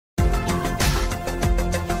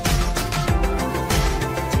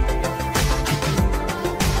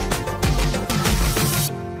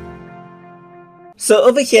So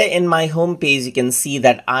over here in my home page, you can see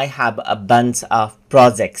that I have a bunch of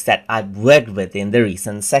projects that I've worked with in the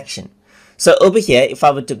recent section. So over here, if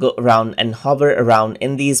I were to go around and hover around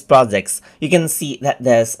in these projects, you can see that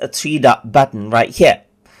there's a 3-dot button right here.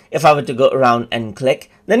 If I were to go around and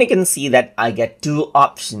click, then you can see that I get two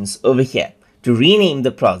options over here: to rename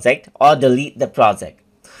the project or delete the project.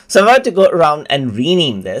 So if I were to go around and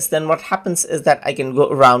rename this, then what happens is that I can go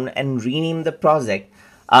around and rename the project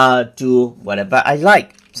to whatever I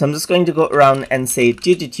like. So I'm just going to go around and say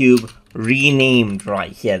TutorTube renamed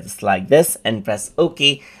right here, just like this, and press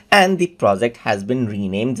OK, and the project has been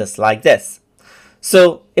renamed just like this.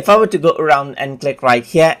 So if I were to go around and click right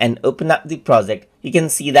here and open up the project, you can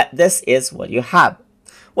see that this is what you have.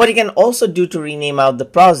 What you can also do to rename out the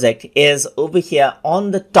project is over here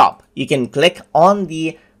on the top, you can click on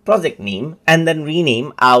the project name and then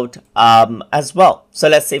rename out as well. So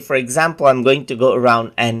let's say, for example, I'm going to go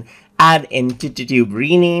around and add in TutorTube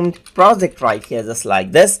renamed project right here, just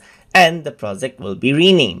like this, and the project will be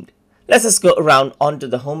renamed. Let's just go around onto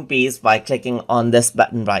the home page by clicking on this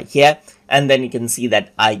button right here, and then you can see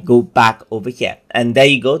that I go back over here, and there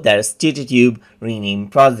you go, there's TutorTube rename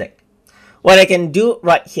project. What I can do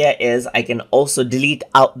right here is I can also delete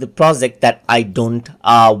out the project that I don't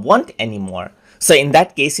want anymore. So in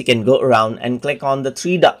that case, you can go around and click on the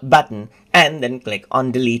 3-dot button and then click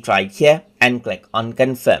on delete right here and click on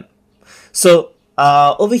confirm. So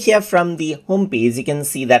over here from the home page, you can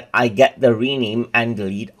see that I get the rename and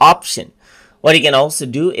delete option. What you can also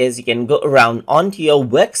do is you can go around onto your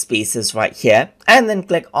workspaces right here and then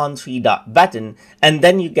click on 3-dot button, and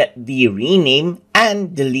then you get the rename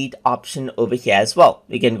and delete option over here as well.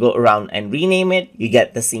 You can go around and rename it, you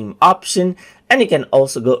get the same option, and you can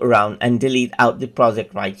also go around and delete out the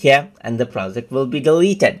project right here, and the project will be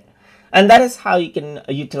deleted. And that is how you can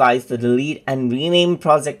utilize the delete and rename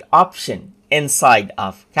project option inside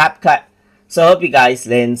of CapCut. So I hope you guys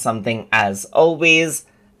learned something as always.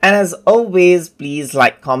 And as always, please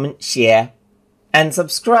like, comment, share, and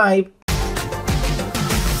subscribe.